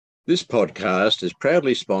This podcast is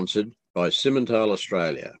proudly sponsored by Simmental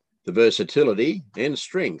Australia. The versatility and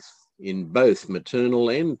strength in both maternal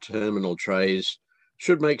and terminal trays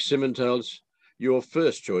should make Simmentals your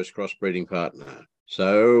first choice crossbreeding partner.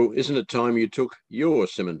 So isn't it time you took your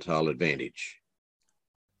Simmental advantage?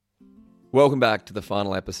 Welcome back to the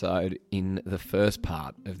final episode in the first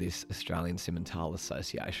part of this Australian Simmental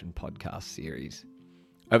Association podcast series.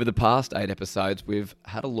 Over the past 8 episodes, we've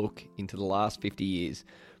had a look into the last 50 years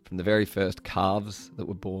from the very first calves that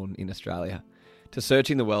were born in Australia to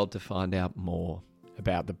searching the world to find out more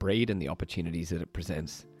about the breed and the opportunities that it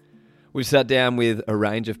presents. We've sat down with a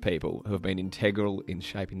range of people who have been integral in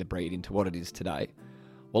shaping the breed into what it is today,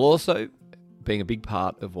 while also being a big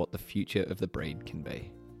part of what the future of the breed can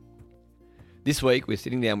be. This week, we're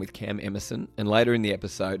sitting down with Cam Emerson, and later in the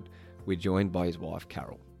episode, we're joined by his wife,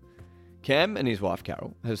 Carol. Cam and his wife,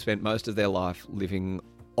 Carol, have spent most of their life living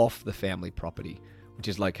off the family property, which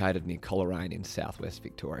is located near Coleraine in southwest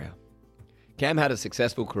Victoria. Cam had a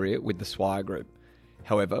successful career with the Swire Group.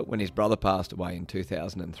 However, when his brother passed away in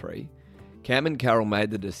 2003, Cam and Carol made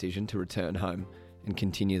the decision to return home and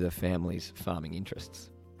continue the family's farming interests.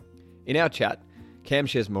 In our chat, Cam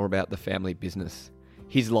shares more about the family business,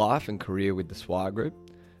 his life and career with the Swire Group,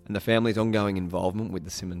 and the family's ongoing involvement with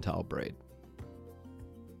the Simmental breed.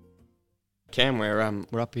 Cam,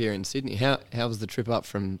 we're up here in Sydney. How was the trip up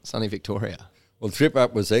from sunny Victoria? Well, the trip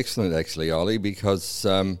up was excellent, actually, Ollie, because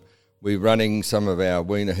we're running some of our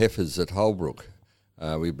weaner heifers at Holbrook.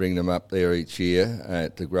 We bring them up there each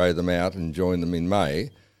year to grow them out and join them in May.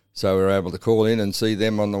 So we were able to call in and see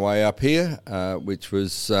them on the way up here, which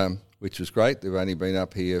was great. They've only been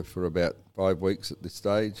up here for about 5 weeks at this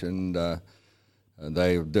stage, and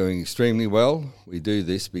they are doing extremely well. We do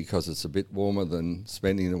this because it's a bit warmer than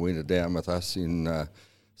spending the winter down with us in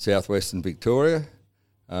southwestern Victoria.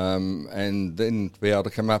 And then to be able to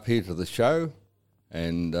come up here to the show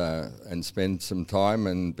and spend some time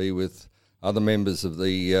and be with other members of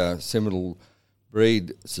the Simmental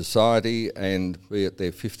Breed Society and be at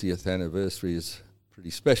their 50th anniversary is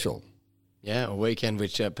pretty special. Yeah, a weekend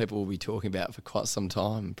which people will be talking about for quite some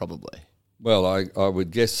time, probably. Well, I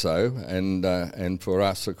would guess so, and for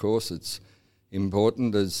us, of course, it's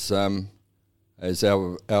important as Albert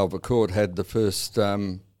had the first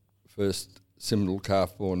Simmental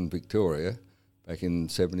calf born in Victoria back in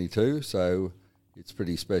 72, so it's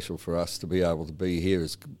pretty special for us to be able to be here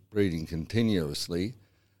as breeding continuously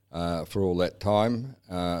for all that time,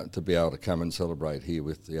 to be able to come and celebrate here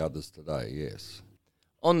with the others today, yes.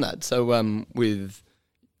 On that, so with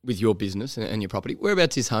your business and your property,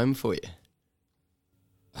 whereabouts is home for you?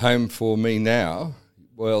 Home for me now?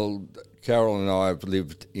 Well, Carol and I have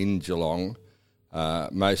lived in Geelong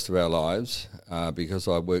most of our lives because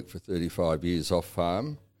I worked for 35 years off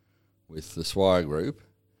farm with the Swire Group,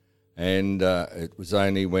 and it was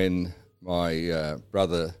only when my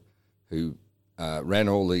brother, who ran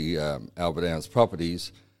all the Albert Downs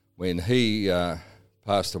properties, when he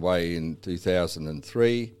passed away in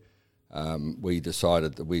 2003, we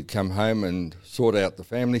decided that we'd come home and sort out the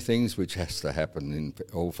family things, which has to happen in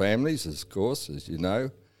all families, of course, as you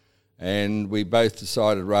know. And we both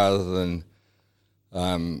decided rather than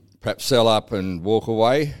perhaps sell up and walk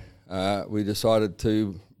away, we decided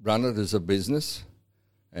to run it as a business.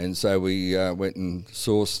 And so we went and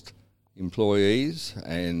sourced employees,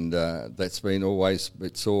 and it's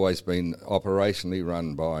always been operationally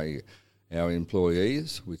run by our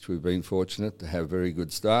employees, which we've been fortunate to have very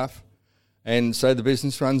good staff. And so the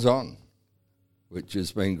business runs on, which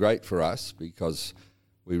has been great for us because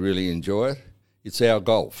we really enjoy it. It's our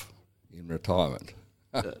golf in retirement.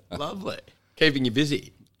 Lovely. Keeping you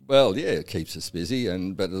busy. Well, yeah, it keeps us busy,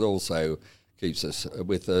 but it also keeps us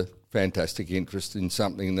with a fantastic interest in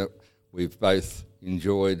something that we've both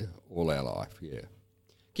enjoyed all our life, yeah.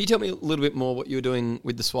 Can you tell me a little bit more what you were doing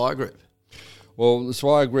with the Swire Group? Well, the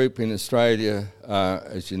Swire Group in Australia,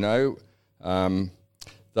 as you know,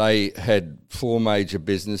 they had 4 major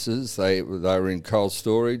businesses. They were in cold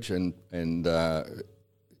storage and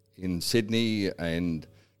in Sydney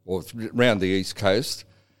or around the East Coast.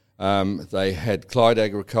 They had Clyde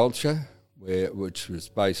Agriculture, which was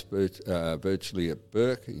based virtually at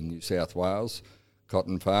Burke in New South Wales,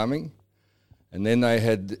 cotton farming. And then they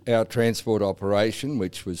had our transport operation,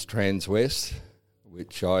 which was Transwest,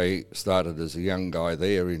 which I started as a young guy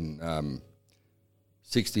there in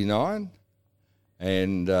 69,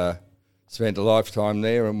 and spent a lifetime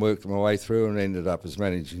there and worked my way through and ended up as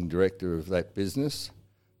managing director of that business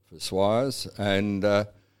for Swires. And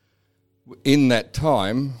in that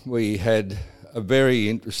time, we had a very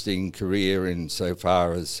interesting career in so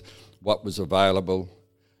far as what was available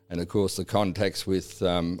And of course, the contacts with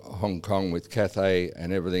Hong Kong, with Cathay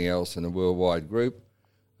and everything else in a worldwide group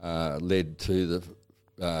led to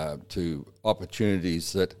to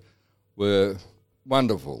opportunities that were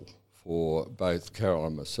wonderful for both Carol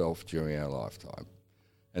and myself during our lifetime.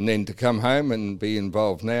 And then to come home and be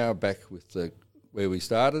involved now back with where we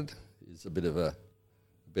started is a bit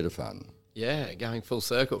of fun. Yeah, going full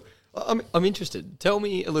circle. I'm interested. Tell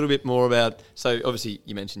me a little bit more about. So obviously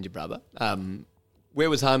you mentioned your brother. Where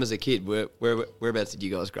was home as a kid? Whereabouts did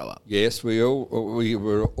you guys grow up? Yes, we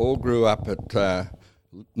all grew up at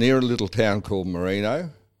near a little town called Merino.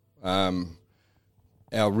 Our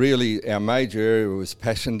major area was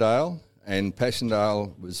Passchendaele, and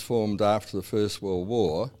Passchendaele was formed after the First World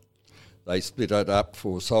War. They split it up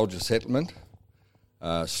for soldier settlement.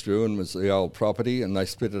 Struan was the old property, and they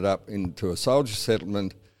split it up into a soldier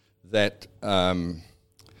settlement that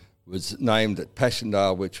was named at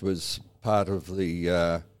Passchendaele, which was part of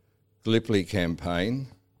the Gallipoli campaign.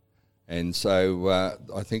 And so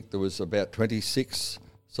I think there was about 26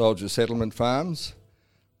 soldier settlement farms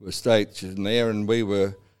were stationed there, and we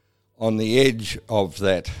were on the edge of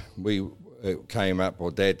that. We came up, or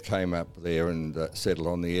Dad came up there and settled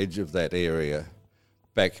on the edge of that area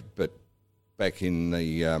back in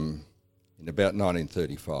the in about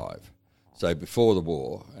 1935, so before the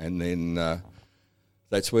war. And then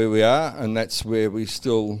that's where we are, and that's where we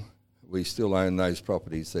still own those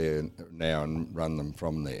properties there now and run them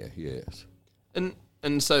from there. Yes.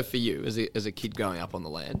 And so for you, as a kid growing up on the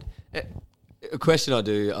land, a question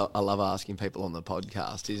I love asking people on the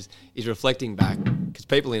podcast is reflecting back, because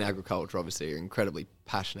people in agriculture obviously are incredibly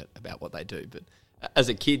passionate about what they do. But as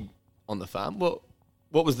a kid on the farm, what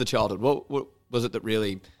was the childhood? What was it that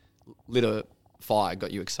really lit a fire,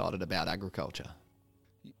 got you excited about agriculture?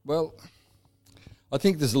 Well, I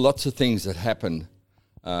think there's lots of things that happen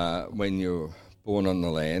when you're born on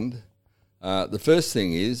the land. The first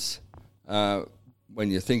thing is,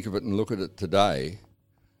 when you think of it and look at it today,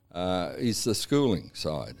 is the schooling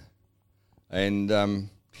side. And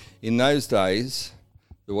in those days,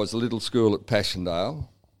 there was a little school at Passchendaele,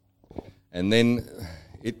 and then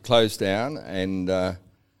it closed down, and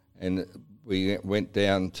we went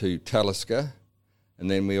down to Talisker, and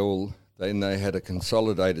then they had a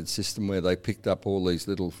consolidated system where they picked up all these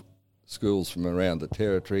little schools from around the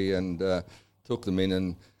territory and took them in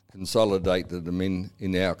and consolidated them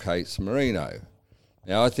in our case, Merino.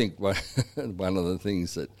 Now, I think one of the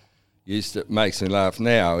things that makes me laugh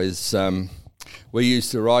now is we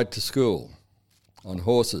used to ride to school on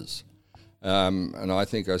horses. And I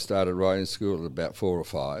think I started riding to school at about 4 or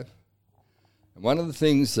 5. And one of the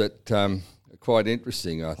things that are quite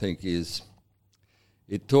interesting, I think, is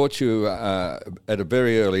it taught you at a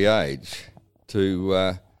very early age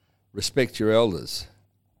to respect your elders.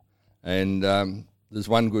 And there's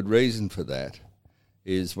one good reason for that,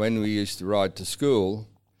 is when we used to ride to school,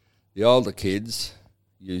 the older kids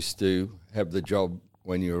used to have the job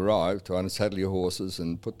when you arrived to unsaddle your horses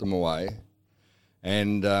and put them away.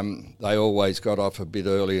 And they always got off a bit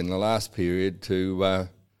early in the last period to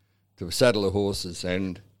saddle the horses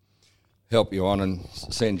and help you on and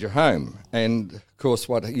send you home. And of course,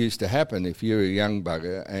 what used to happen if you're a young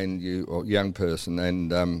bugger or young person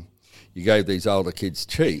and you gave these older kids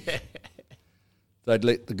cheek, they'd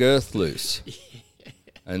let the girth loose,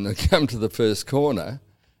 and they'd come to the first corner,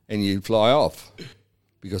 and you'd fly off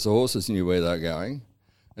because the horses knew where they were going.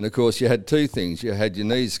 And of course, you had two things: you had your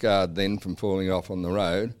knees scarred then from falling off on the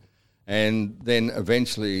road, and then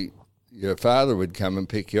eventually your father would come and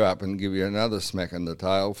pick you up and give you another smack in the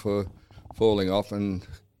tail for falling off and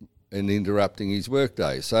interrupting his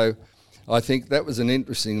workday. So I think that was an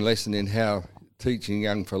interesting lesson in how teaching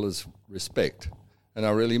young fellas respect, and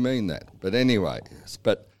I really mean that. But anyway,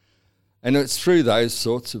 and it's through those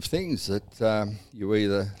sorts of things that you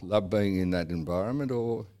either love being in that environment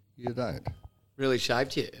or you don't. Really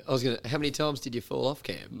shaped you. How many times did you fall off,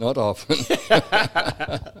 Cam? Not often.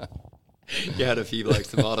 You had a few blokes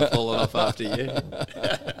that might have fallen off after you.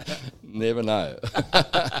 Never know.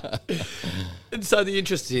 And so the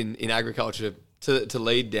interest in agriculture to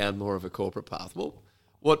lead down more of a corporate path. Well,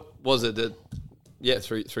 what was it that,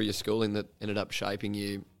 through your schooling that ended up shaping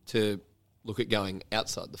you to look at going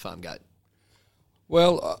outside the farm gate?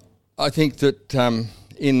 Well, I think that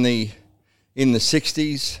in the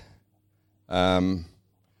 60s,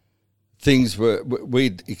 things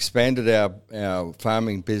we'd expanded our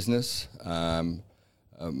farming business.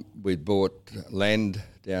 We'd bought land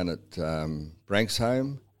down at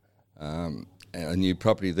Branksholme, a new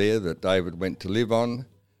property there that David went to live on,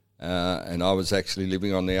 and I was actually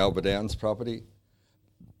living on the Albert Downs property.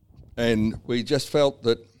 And we just felt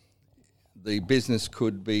that the business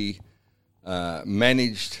could be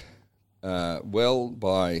managed well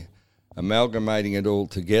by amalgamating it all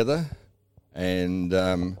together. And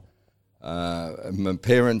my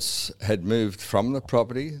parents had moved from the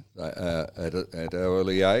property at an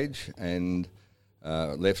early age and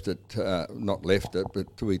left it, not left it,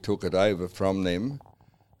 but we took it over from them.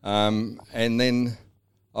 And then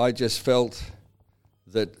I just felt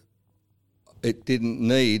that it didn't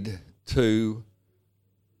need two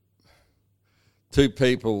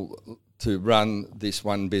people to run this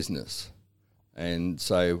one business. And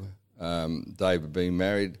so David being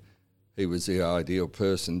married, he was the ideal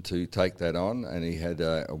person to take that on, and he had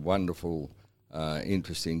a wonderful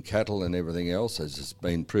interest in cattle and everything else, as it's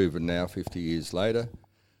been proven now 50 years later.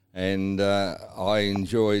 And I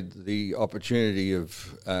enjoyed the opportunity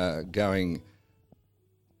of going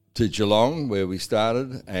to Geelong, where we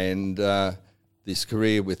started, and this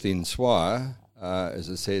career within Swire, as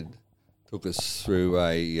I said, took us through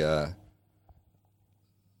a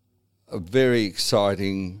very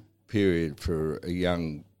exciting period for a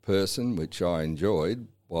young person, which I enjoyed,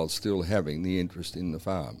 while still having the interest in the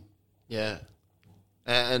farm. Yeah,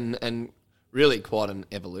 and really quite an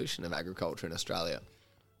evolution of agriculture in Australia.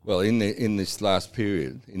 Well, in this last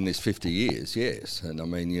period, in this 50 years, yes. And I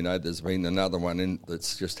mean, you know, there's been another one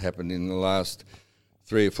that's just happened in the last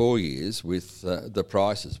 3 or 4 years with the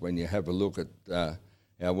prices. When you have a look at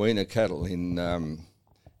our weaner cattle in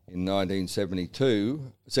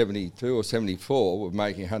 1972 or 74 were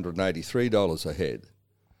making $183 a head.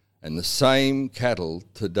 And the same cattle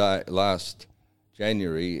today, last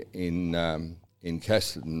January in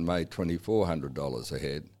Casterton, made $2,400 a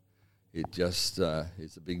head. It just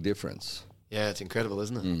is a big difference. Yeah, it's incredible,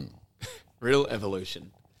 isn't it? Real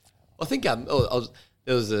evolution. I think there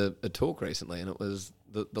was a talk recently, and it was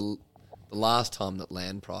the last time that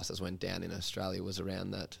land prices went down in Australia was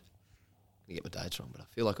around that. I get my dates wrong, but I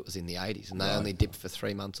feel like it was in the 80s, and they only dipped for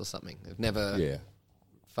 3 months or something. They've never,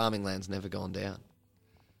 farming land's never gone down.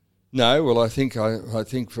 No, well, I think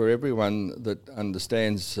for everyone that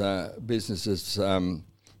understands businesses from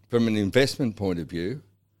an investment point of view,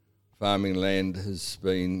 farming land has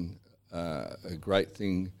been a great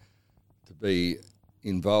thing to be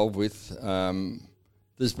involved with.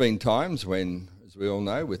 There's been times when, as we all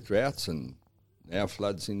know, with droughts and now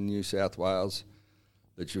floods in New South Wales,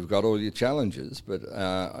 that you've got all your challenges, but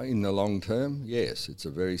in the long term, yes, it's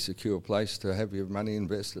a very secure place to have your money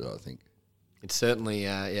invested, I think. It's certainly,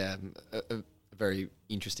 a very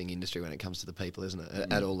interesting industry when it comes to the people, isn't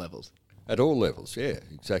it? At all levels. At all levels, yeah,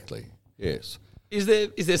 exactly, yes. Is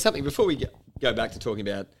there something, before we go back to talking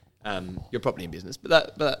about your property and business,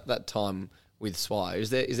 but that time with Swire,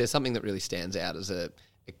 is there something that really stands out as a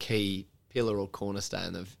key pillar or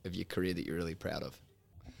cornerstone of your career that you're really proud of?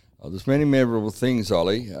 Oh, there's many memorable things,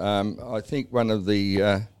 Ollie. I think one of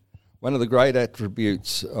the great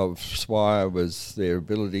attributes of Swire was their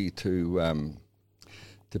ability to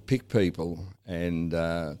pick people and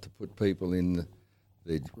to put people in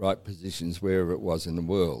the right positions wherever it was in the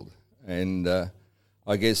world. And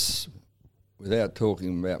I guess, without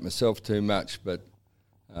talking about myself too much, but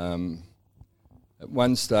at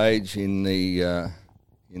one stage in the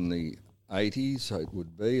 80s, it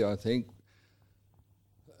would be, I think,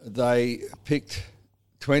 they picked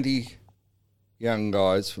 20 young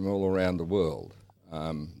guys from all around the world.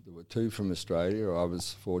 There were 2 from Australia. I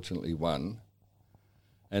was fortunately one.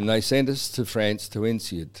 And they sent us to France, to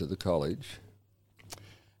INSEAD, to the college.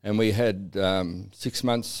 And we had 6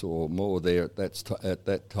 months or more there at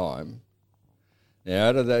that time. Now,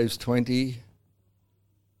 out of those 20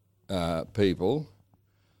 people,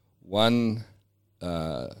 one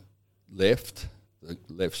left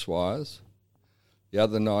Swires. The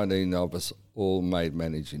other 19 of us all made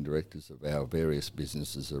managing directors of our various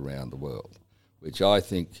businesses around the world, which I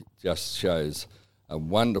think just shows a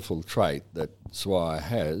wonderful trait that Swire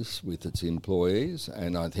has with its employees,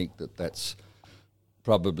 and I think that's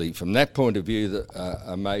probably, from that point of view,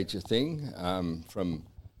 a major thing. From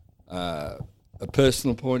a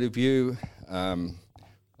personal point of view,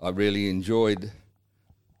 I really enjoyed,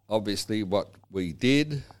 obviously, what we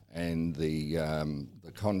did and the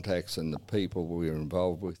contacts and the people we were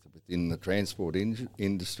involved with within the transport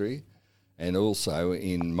industry, and also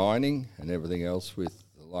in mining and everything else with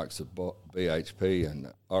the likes of BHP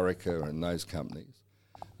and Orica and those companies.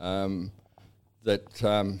 That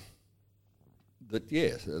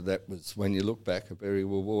was, when you look back, a very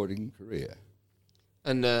rewarding career.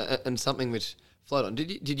 And something which flowed on.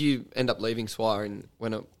 Did you end up leaving Swire in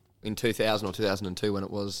 2000 or 2002 when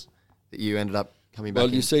it was that you ended up coming back?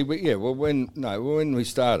 Well, you see, when we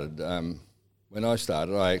started, when I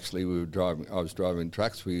started, I was driving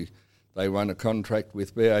trucks. they won a contract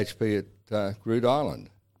with BHP at Groot Island.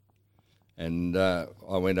 And I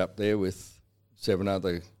went up there with 7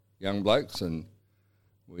 other young blokes, and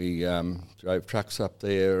we drove trucks up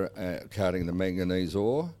there carting the manganese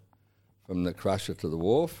ore from the crusher to the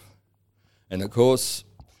wharf. And of course,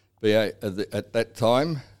 at that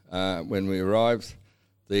time, when we arrived,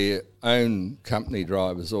 their own company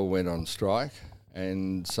drivers all went on strike,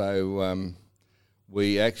 and so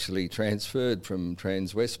we actually transferred from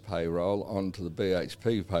Transwest payroll onto the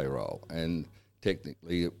BHP payroll. And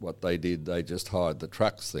technically what they did, they just hired the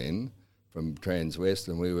trucks then from Transwest,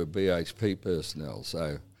 and we were BHP personnel.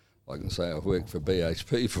 So I can say I've worked for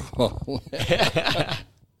BHP for a while.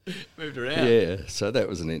 Moved around. Yeah, so that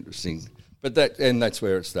was an interesting... But that's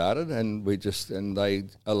where it started, and they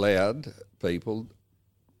allowed people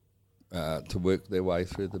to work their way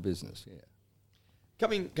through the business. Yeah.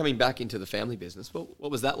 Coming back into the family business, what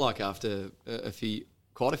was that like after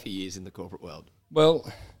quite a few years in the corporate world?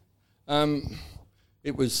 Well,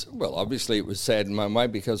 obviously it was sad in my way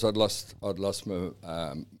because I'd lost my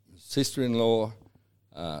sister-in-law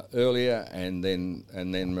earlier, and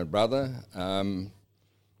then my brother,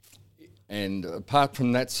 and apart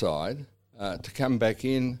from that side. To come back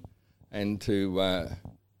in and to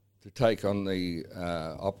take on the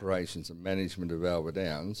operations and management of Albert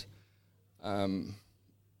Downs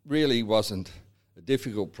really wasn't a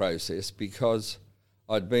difficult process because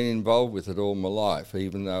I'd been involved with it all my life,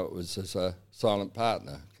 even though it was as a silent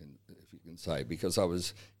partner, if you can say, because I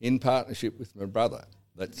was in partnership with my brother.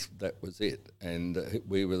 That was it, and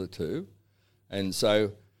we were the two, and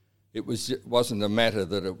so. It wasn't a matter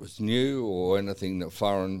that it was new or anything that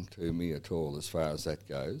foreign to me at all as far as that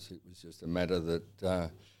goes. It was just a matter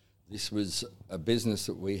that this was a business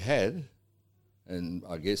that we had, and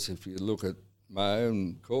I guess if you look at my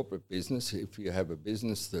own corporate business, if you have a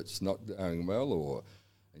business that's not going well or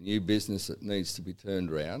a new business that needs to be turned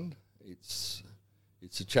around, it's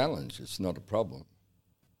a challenge, it's not a problem.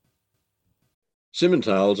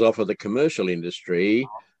 Simmentals offer the commercial industry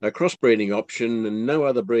a crossbreeding option and no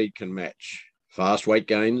other breed can match. Fast weight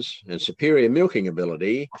gains and superior milking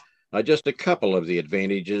ability are just a couple of the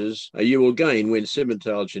advantages you will gain when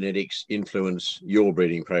Simmental genetics influence your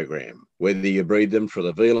breeding program, whether you breed them for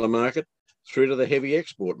the Vila market through to the heavy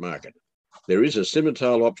export market. There is a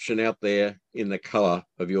Simmental option out there in the colour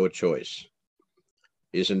of your choice.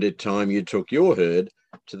 Isn't it time you took your herd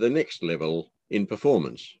to the next level in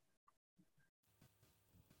performance?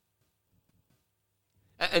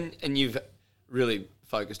 And you've really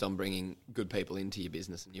focused on bringing good people into your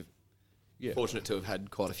business, and you're fortunate to have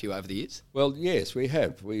had quite a few over the years. Well, yes, we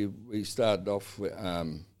have. We started off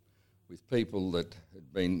with people that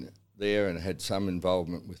had been there and had some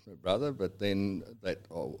involvement with my brother, but then that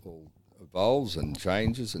all evolves and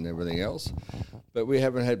changes and everything else. But we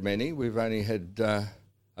haven't had many. We've only had,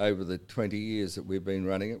 over the 20 years that we've been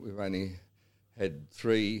running it, we've only had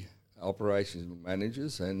 3 operations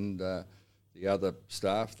managers, and the other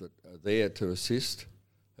staff that are there to assist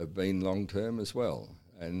have been long-term as well,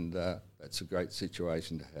 and that's a great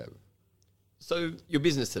situation to have. So your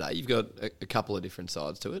business today, you've got a couple of different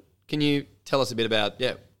sides to it. Can you tell us a bit about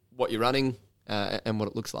what you're running and what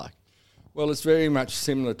it looks like? Well, it's very much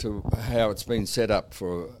similar to how it's been set up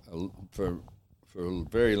for a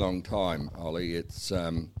very long time, Ollie. It's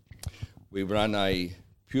we run a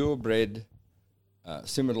purebred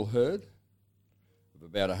Simmental herd of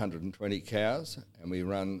about 120 cows, and we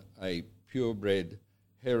run a purebred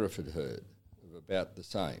Hereford herd of about the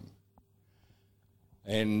same.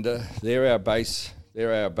 And they're our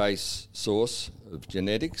base source of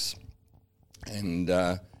genetics. And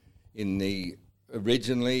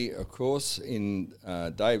originally, of course, in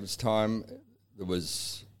David's time, there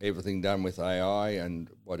was everything done with AI and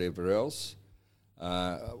whatever else.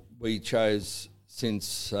 We chose,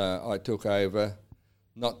 since I took over,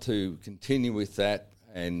 not to continue with that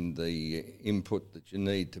and the input that you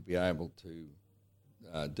need to be able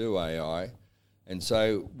to do AI. And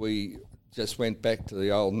so we just went back to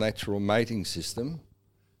the old natural mating system,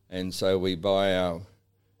 and so we buy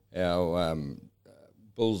our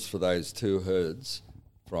bulls for those 2 herds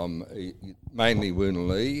from mainly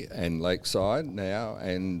Woonaloo and Lakeside now,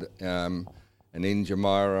 and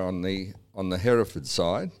Injamira on the Hereford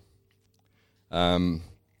side. And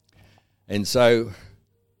so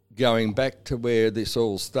going back to where this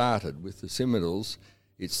all started with the Simmentals,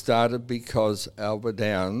 it started because Albert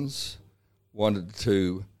Downs wanted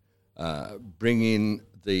to bring in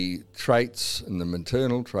the traits and the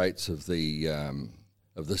maternal traits of the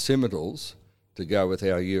Simmentals to go with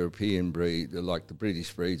our European breed, like the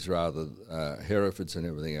British breeds rather, Herefords and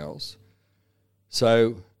everything else.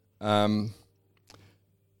 So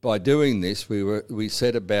by doing this, we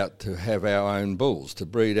set about to have our own bulls, to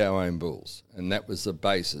breed our own bulls, and that was the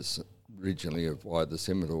basis originally of why the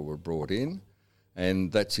Simmental were brought in,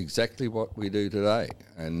 and that's exactly what we do today.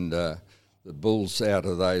 And the bulls out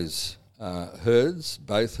of those herds,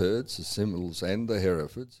 both herds, the Simmentals and the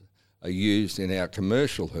Herefords, are used in our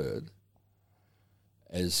commercial herd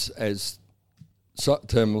as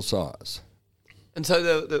terminal size. And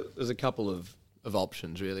so there's a couple of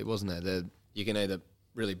options, really, wasn't there? You can either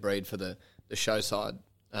really breed for the show side,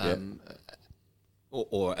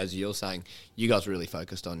 or as you're saying, you guys really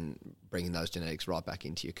focused on bringing those genetics right back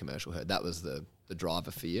into your commercial herd. That was the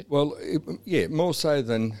driver for you. Well, more so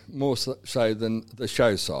than the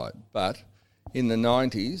show side. But in the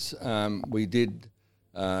 90s, we did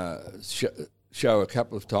show a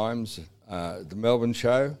couple of times, the Melbourne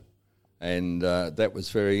show, and that was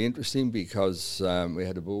very interesting because we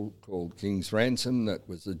had a bull called King's Ransom that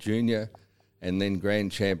was a junior and then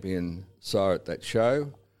grand champion sire at that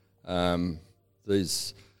show. There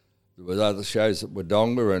were other shows at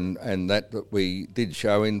Wodonga and that we did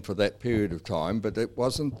show in for that period of time, but it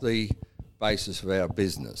wasn't the basis of our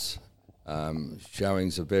business.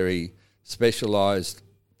 Showing's a very specialised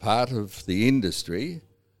part of the industry,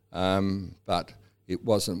 but it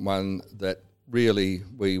wasn't one that really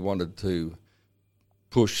we wanted to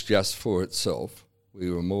push just for itself.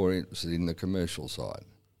 We were more interested in the commercial side.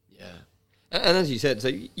 Yeah. And as you said, so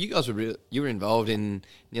you guys were involved in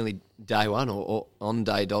nearly day one or on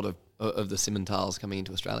day dot of the Simmentals coming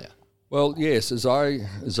into Australia. Well, yes, as I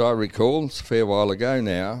recall, it's a fair while ago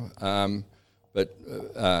now. But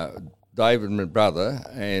David, my brother,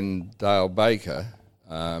 and Dale Baker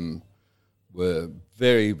were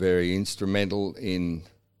very, very instrumental in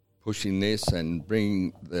pushing this and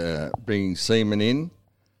bringing semen in,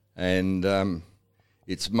 and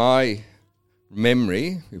it's my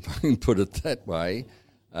memory, if I can put it that way,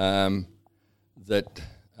 that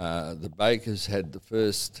the Bakers had the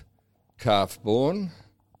first calf born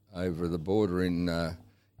over the border in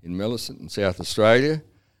Millicent in South Australia,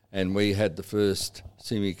 and we had the first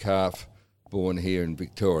semi-calf born here in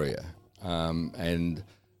Victoria, and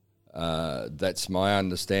that's my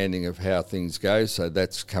understanding of how things go. So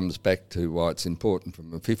that comes back to why it's important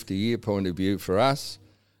from a 50-year point of view for us.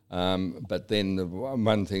 But then the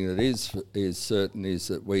one thing that is certain is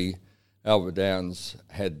that Albert Downs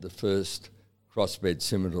had the first crossbred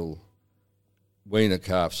Simmental weaner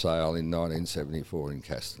calf sale in 1974 in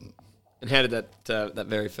Caston. And how did that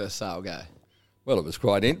very first sale go? Well, it was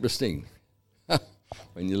quite interesting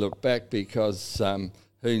when you look back, because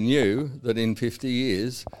who knew that in 50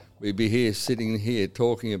 years we'd be sitting here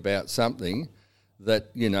talking about something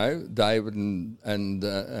that, David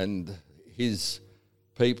and his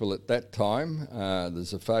people at that time.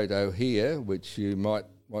 There's a photo here which you might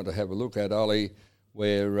want to have a look at, Ollie,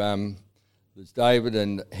 where there's David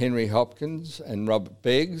and Henry Hopkins and Robert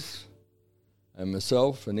Beggs and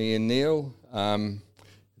myself and Ian Neal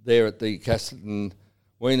there at the Castleton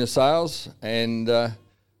Weaner sales, and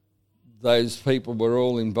those people were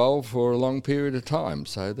all involved for a long period of time.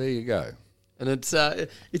 So there you go. And it's an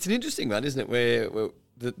interesting one, isn't it, where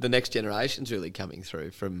the next generation's really coming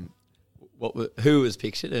through from who was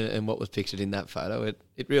pictured and what was pictured in that photo.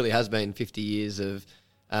 It really has been 50 years of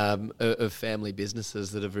family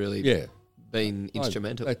businesses that have really been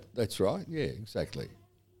instrumental. That's right. Yeah, exactly.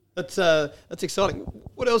 That's exciting.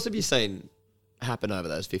 What else have you seen happen over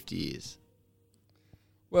those 50 years?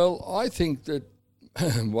 Well, I think that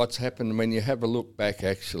what's happened when you have a look back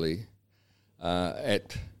actually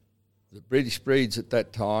at the British breeds at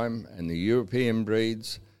that time and the European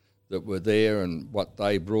breeds that were there and what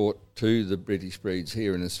they brought to the British breeds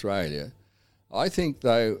here in Australia, I think,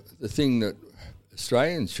 though, the thing that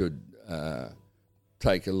Australians should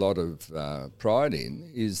take a lot of pride in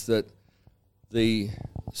is that the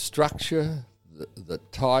structure, the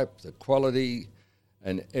type, the quality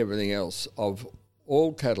and everything else of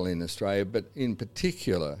all cattle in Australia, but in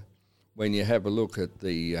particular when you have a look at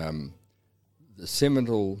the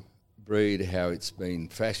Simmental breed, how it's been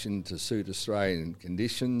fashioned to suit Australian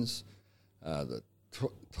conditions, the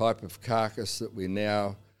type of carcass that we're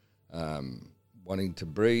now wanting to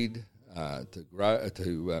breed, to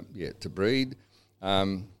breed,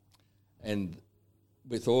 and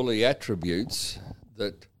with all the attributes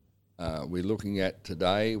that we're looking at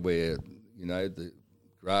today, where the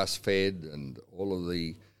grass-fed and all of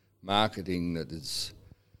the marketing that is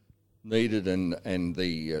needed and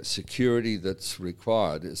the security that's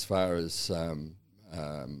required as far as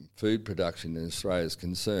food production in Australia is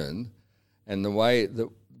concerned, and the way that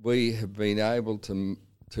we have been able to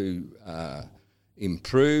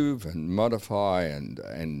improve and modify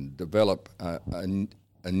and develop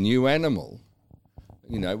a new animal.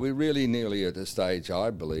 You know, we're really nearly at a stage, I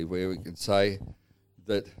believe, where we can say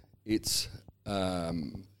that it's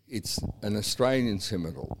an Australian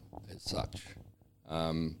Simmental as such.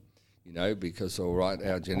 You know, because, all right,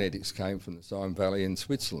 our genetics came from the Sime Valley in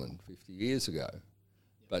Switzerland 50 years ago.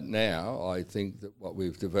 But now I think that what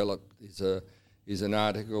we've developed is an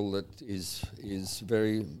article that is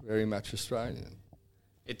very, very much Australian.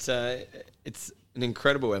 It's an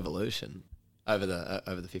incredible evolution over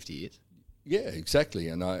the 50 years. Yeah, exactly.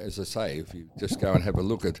 And as I say, if you just go and have a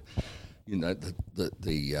look at, you know,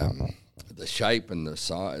 the shape and the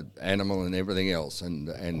size, animal and everything else,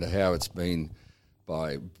 and how it's been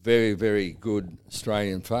by very, very good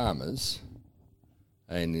Australian farmers,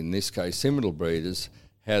 and in this case Simmental breeders,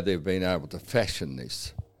 how they've been able to fashion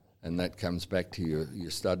this. And that comes back to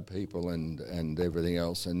your stud people and everything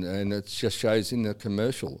else. And it just shows in the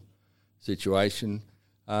commercial situation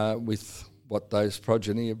with what those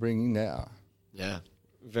progeny are bringing now. Yeah,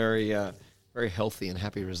 very very healthy and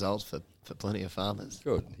happy results for plenty of farmers.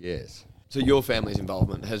 Good, yes. So your family's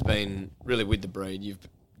involvement has been really with the breed.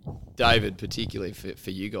 David, particularly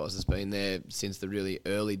for you guys, has been there since the really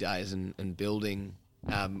early days and building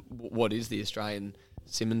what is the Australian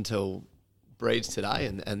Simmental breeds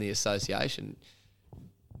today and the association.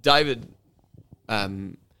 David,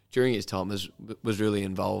 during his time, was really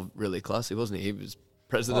involved really closely, wasn't he? He was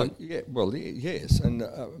president. Yeah, well, yes, and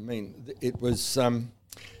I mean, it was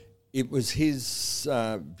his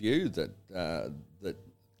view that the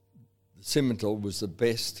Simmental was the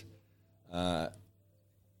best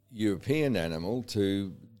European animal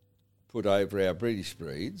to put over our British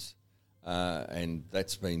breeds, and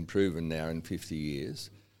that's been proven now in 50 years.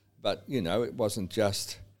 But, you know, it wasn't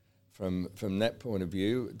just from that point of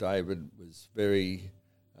view. David was very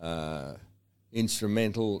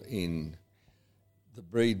instrumental in the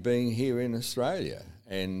breed being here in Australia,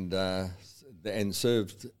 and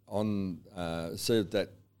served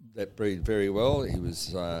that breed very well. He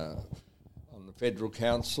was on the Federal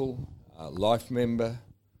Council, life member,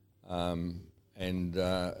 and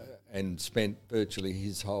spent virtually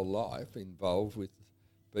his whole life involved with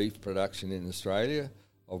beef production in Australia,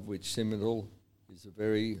 of which Simmental is a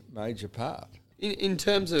very major part. In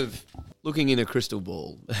terms of looking in a crystal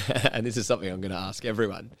ball, and this is something I'm going to ask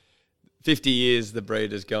everyone, 50 years the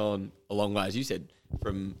breed has gone a long way, as you said,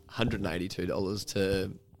 from $182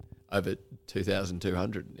 to over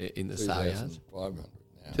 $2,200 in the sale yards. $2,500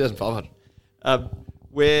 now. $2,500.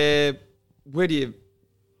 Where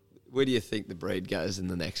do you think the breed goes in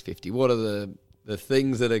the next 50? What are the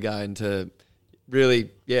things that are going to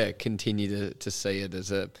really, continue to see it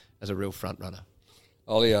as a real front runner?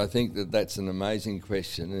 Ollie, I think that's an amazing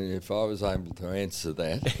question, and if I was able to answer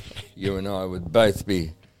that, you and I would both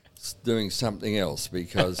be doing something else,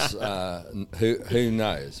 because who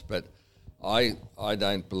knows? But I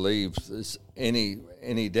don't believe there's any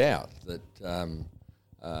doubt that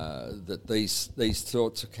that these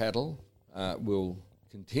sorts of cattle will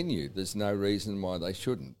continue. There's no reason why they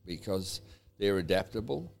shouldn't, because they're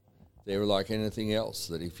adaptable. They're like anything else,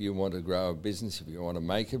 that if you want to grow a business, if you want to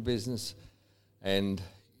make a business, and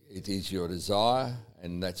it is your desire,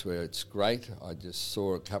 and that's where it's great. I just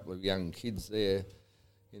saw a couple of young kids there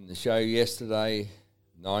in the show yesterday,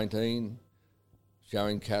 19,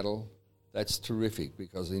 showing cattle. That's terrific,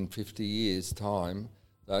 because in 50 years' time,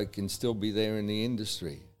 they can still be there in the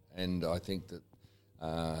industry. And I think that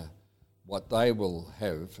what they will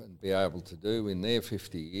have and be able to do in their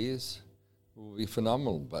 50 years will be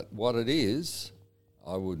phenomenal. But what it is,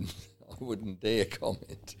 I wouldn't dare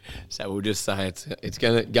comment. So we'll just say it's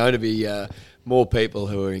going to be more people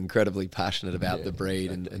who are incredibly passionate about the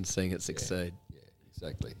breed, exactly, and seeing it succeed. Yeah,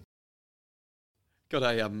 exactly. Got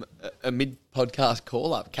a mid-podcast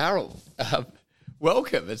call-up. Carol,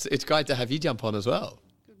 welcome. It's great to have you jump on as well.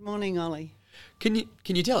 Good morning, Ollie. Can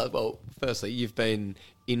you tell us, well, firstly, you've been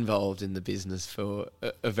involved in the business for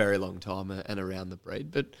a very long time and around the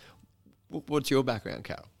breed, but what's your background,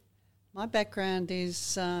 Carol? My background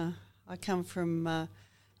is I come from a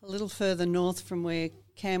little further north from where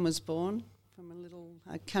Cam was born, from a little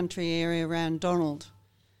country area around Donald.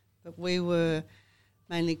 But we were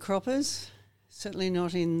mainly croppers, certainly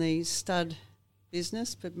not in the stud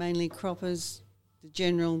business, but mainly croppers, the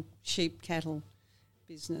general sheep cattle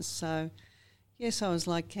business. So, yes, I was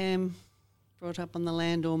like Cam, brought up on the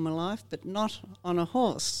land all my life, but not on a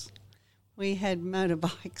horse. We had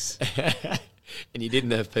motorbikes. And you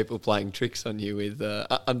didn't have people playing tricks on you with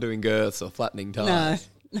undoing girths or flattening tyres?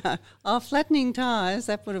 No. Oh, flattening tyres,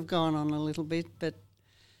 that would have gone on a little bit, but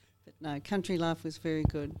no, country life was very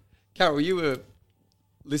good. Carol, you were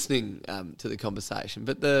listening to the conversation,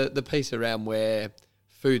 but the piece around where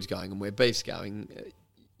food's going and where beef's going,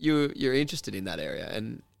 you're interested in that area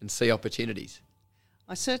and see opportunities.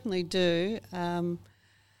 I certainly do.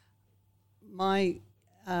 My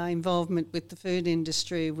involvement with the food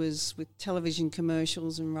industry was with television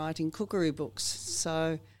commercials and writing cookery books.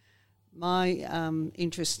 So my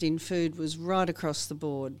interest in food was right across the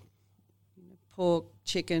board. Pork,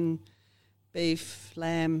 chicken, beef,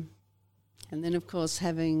 lamb, and then of course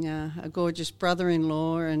having a gorgeous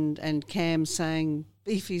brother-in-law and Cam saying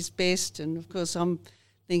beef is best, and of course I'm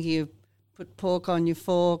thinking of put pork on your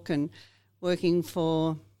fork, and working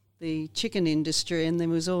for the chicken industry, and there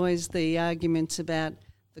was always the arguments about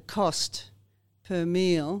the cost per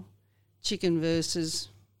meal, chicken versus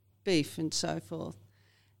beef and so forth.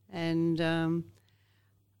 And,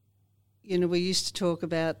 we used to talk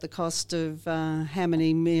about the cost of how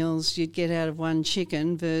many meals you'd get out of one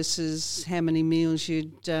chicken versus how many meals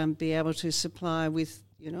you'd be able to supply with,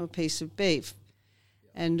 a piece of beef.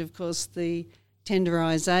 And, of course, the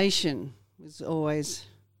tenderisation was always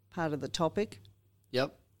part of the topic.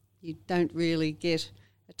 Yep. You don't really get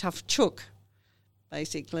a tough chook,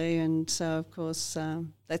 basically, and so, of course,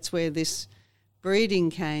 that's where this breeding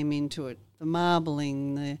came into it, the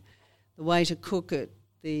marbling, the way to cook it,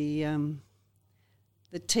 the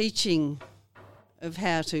teaching of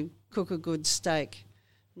how to cook a good steak,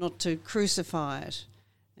 not to crucify it,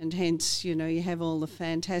 and hence, you have all the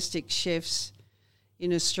fantastic chefs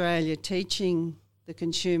in Australia teaching the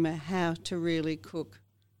consumer how to really cook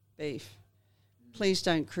beef. Please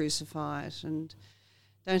don't crucify it and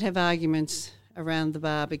don't have arguments around the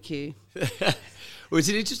barbecue. Well, it's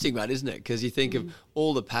an interesting one, isn't it? Because you think of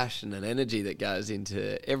all the passion and energy that goes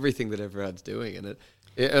into everything that everyone's doing, and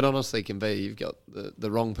it honestly can be you've got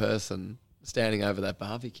the wrong person standing over that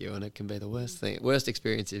barbecue, and it can be the worst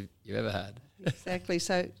experience you've ever had. Exactly.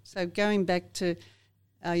 So going back to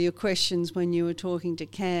your questions when you were talking to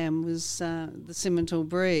Cam was the Simmental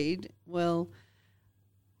breed. Well,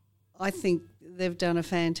 I think they've done a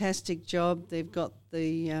fantastic job. They've got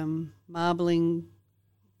the marbling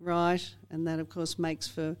right, and that, of course, makes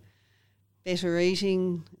for better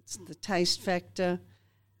eating. It's the taste factor.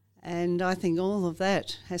 And I think all of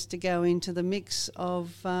that has to go into the mix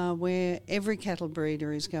of where every cattle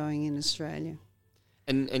breeder is going in Australia.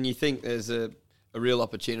 And you think there's a real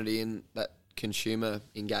opportunity in that consumer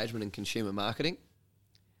engagement and consumer marketing?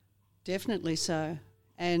 Definitely so.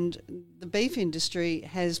 And the beef industry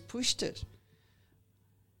has pushed it.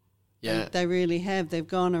 Yeah. They really have. They've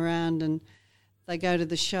gone around and they go to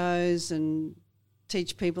the shows and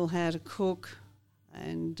teach people how to cook,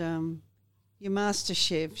 and your master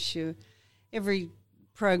chefs, every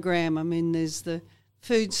program. I mean, there's the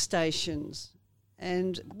food stations,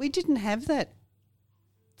 and we didn't have that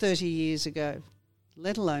 30 years ago,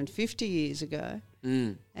 let alone 50 years ago.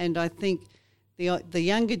 Mm. And I think the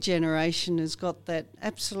younger generation has got that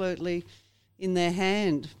absolutely in their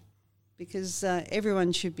hand, because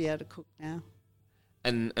everyone should be able to cook now.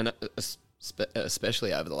 And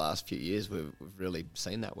especially over the last few years, we've really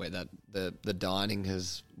seen that, where that the dining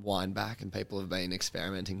has wind back and people have been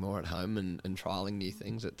experimenting more at home and trialling new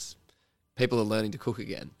things. People are learning to cook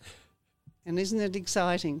again. And isn't it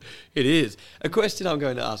exciting? It is. A question I'm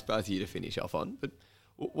going to ask both of you to finish off on, but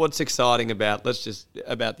what's exciting about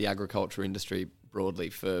the agriculture industry broadly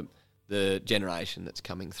for the generation that's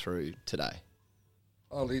coming through today?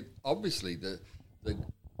 Well, obviously the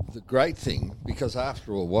great thing, because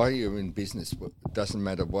after all, why you're in business, it doesn't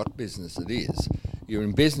matter what business it is, you're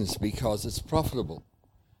in business because it's profitable.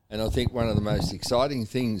 And I think one of the most exciting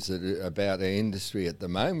things about our industry at the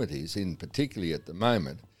moment particularly at the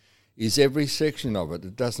moment, is every section of it.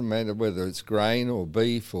 It doesn't matter whether it's grain or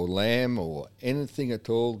beef or lamb or anything at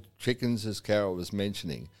all, chickens, as Carol was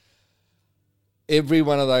mentioning. Every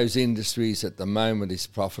one of those industries at the moment is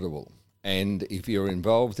profitable. And if you're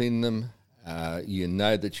involved in them, you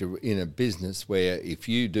know that you're in a business where if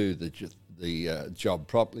you do the job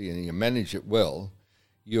properly and you manage it well,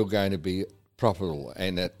 you're going to be profitable,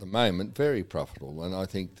 and at the moment very profitable. And I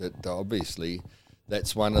think that obviously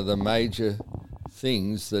that's one of the major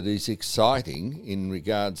things that is exciting in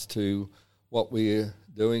regards to what we're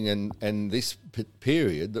doing and this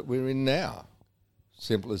period that we're in now.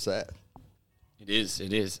 Simple as that. It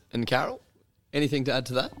is. And Carol, anything to add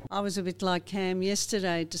to that? I was a bit like Cam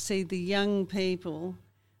yesterday to see the young people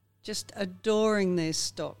just adoring their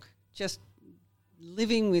stock, just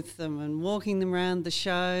living with them and walking them around the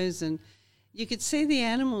shows, and you could see the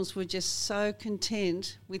animals were just so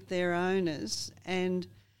content with their owners, and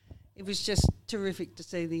it was just terrific to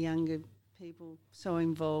see the younger people so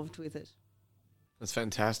involved with it. That's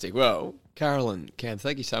fantastic. Well, Carol and Cam,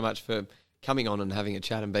 thank you so much for coming on and having a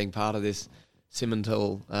chat and being part of this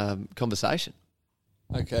Simmental conversation.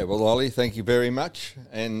 Okay, well, Ollie, thank you very much,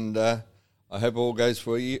 and I hope all goes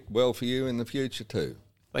well for you in the future too.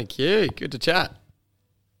 Thank you. Good to chat.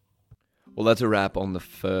 Well, that's a wrap on the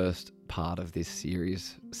first part of this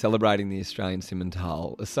series, celebrating the Australian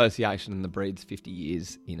Simmental Association and the breed's 50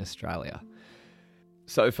 years in Australia.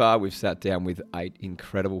 So far, we've sat down with 8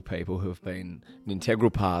 incredible people who have been an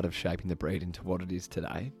integral part of shaping the breed into what it is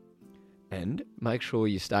today. And make sure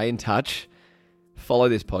you stay in touch, follow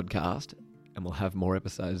this podcast, and we'll have more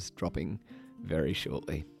episodes dropping very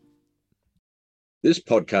shortly. This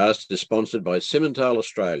podcast is sponsored by Simmental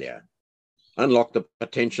Australia. Unlock the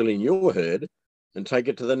potential in your herd and take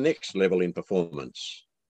it to the next level in performance.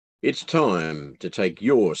 It's time to take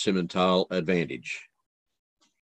your Simmental advantage.